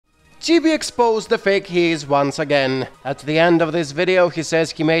Chibi exposed the fake he is once again. At the end of this video he says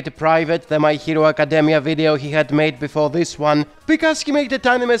he made private the My Hero Academia video he had made before this one, because he made a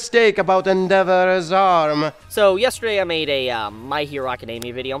tiny mistake about Endeavor's arm. So yesterday I made a My Hero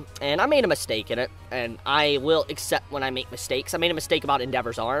Academia video, and I made a mistake in it, and I will accept when I make mistakes. I made a mistake about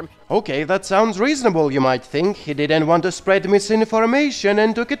Endeavor's arm. Okay, that sounds reasonable, you might think. He didn't want to spread misinformation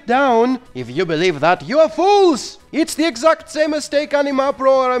and took it down. If you believe that, you are fools! It's the exact same mistake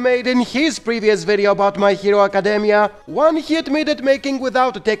AnimaPro made in his previous video about My Hero Academia. One he admitted making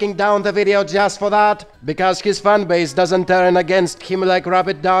without taking down the video just for that. Because his fanbase doesn't turn against him like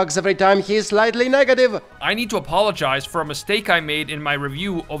rabid dogs every time he's slightly negative. I need to apologize for a mistake I made in my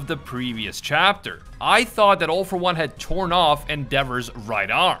review of the previous chapter. I thought that All For One had torn off Endeavor's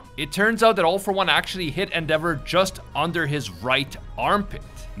right arm. It turns out that All For One actually hit Endeavor just under his right armpit.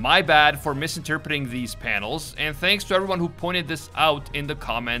 My bad for misinterpreting these panels, and thanks to everyone who pointed this out in the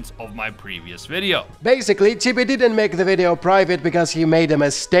comments of my previous video. Basically, Chibi didn't make the video private because he made a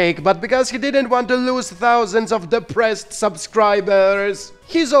mistake, but because he didn't want to lose thousands of depressed subscribers.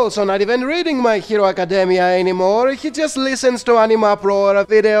 He's also not even reading My Hero Academia anymore, he just listens to AnimaPro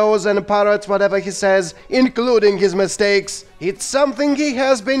videos and parrots whatever he says, including his mistakes. It's something he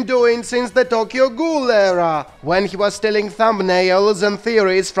has been doing since the Tokyo Ghoul era, when he was stealing thumbnails and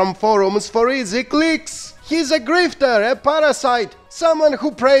theories from forums for easy clicks. He's a grifter, a parasite, someone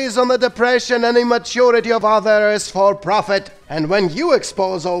who preys on the depression and immaturity of others for profit. And when you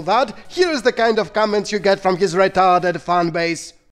expose all that, here's the kind of comments you get from his retarded fanbase.